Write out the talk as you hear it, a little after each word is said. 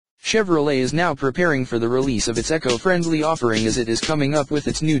Chevrolet is now preparing for the release of its eco-friendly offering as it is coming up with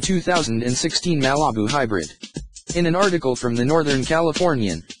its new 2016 Malibu Hybrid. In an article from the Northern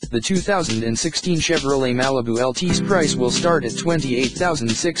Californian, the 2016 Chevrolet Malibu LT's price will start at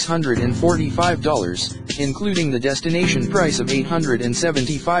 $28,645, including the destination price of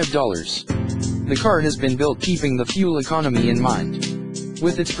 $875. The car has been built keeping the fuel economy in mind.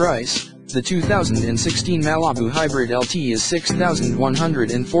 With its price, the 2016 Malibu Hybrid LT is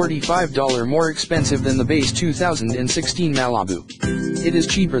 $6,145 more expensive than the base 2016 Malibu. It is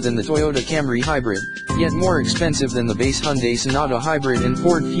cheaper than the Toyota Camry Hybrid, yet more expensive than the base Hyundai Sonata Hybrid and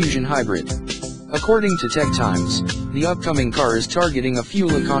Ford Fusion Hybrid. According to Tech Times, the upcoming car is targeting a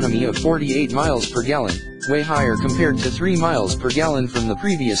fuel economy of 48 miles per gallon, way higher compared to 3 miles per gallon from the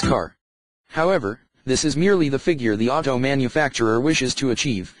previous car. However, this is merely the figure the auto manufacturer wishes to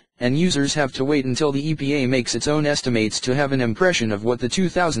achieve, and users have to wait until the EPA makes its own estimates to have an impression of what the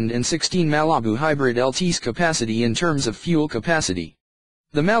 2016 Malibu Hybrid LT's capacity in terms of fuel capacity.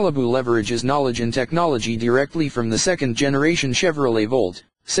 The Malibu leverages knowledge and technology directly from the second-generation Chevrolet Volt,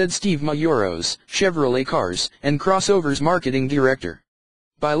 said Steve Mayoros, Chevrolet Cars and Crossovers marketing director.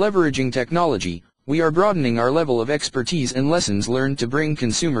 By leveraging technology, we are broadening our level of expertise and lessons learned to bring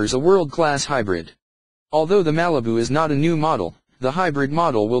consumers a world-class hybrid. Although the Malibu is not a new model, the hybrid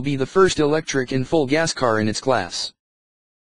model will be the first electric and full gas car in its class.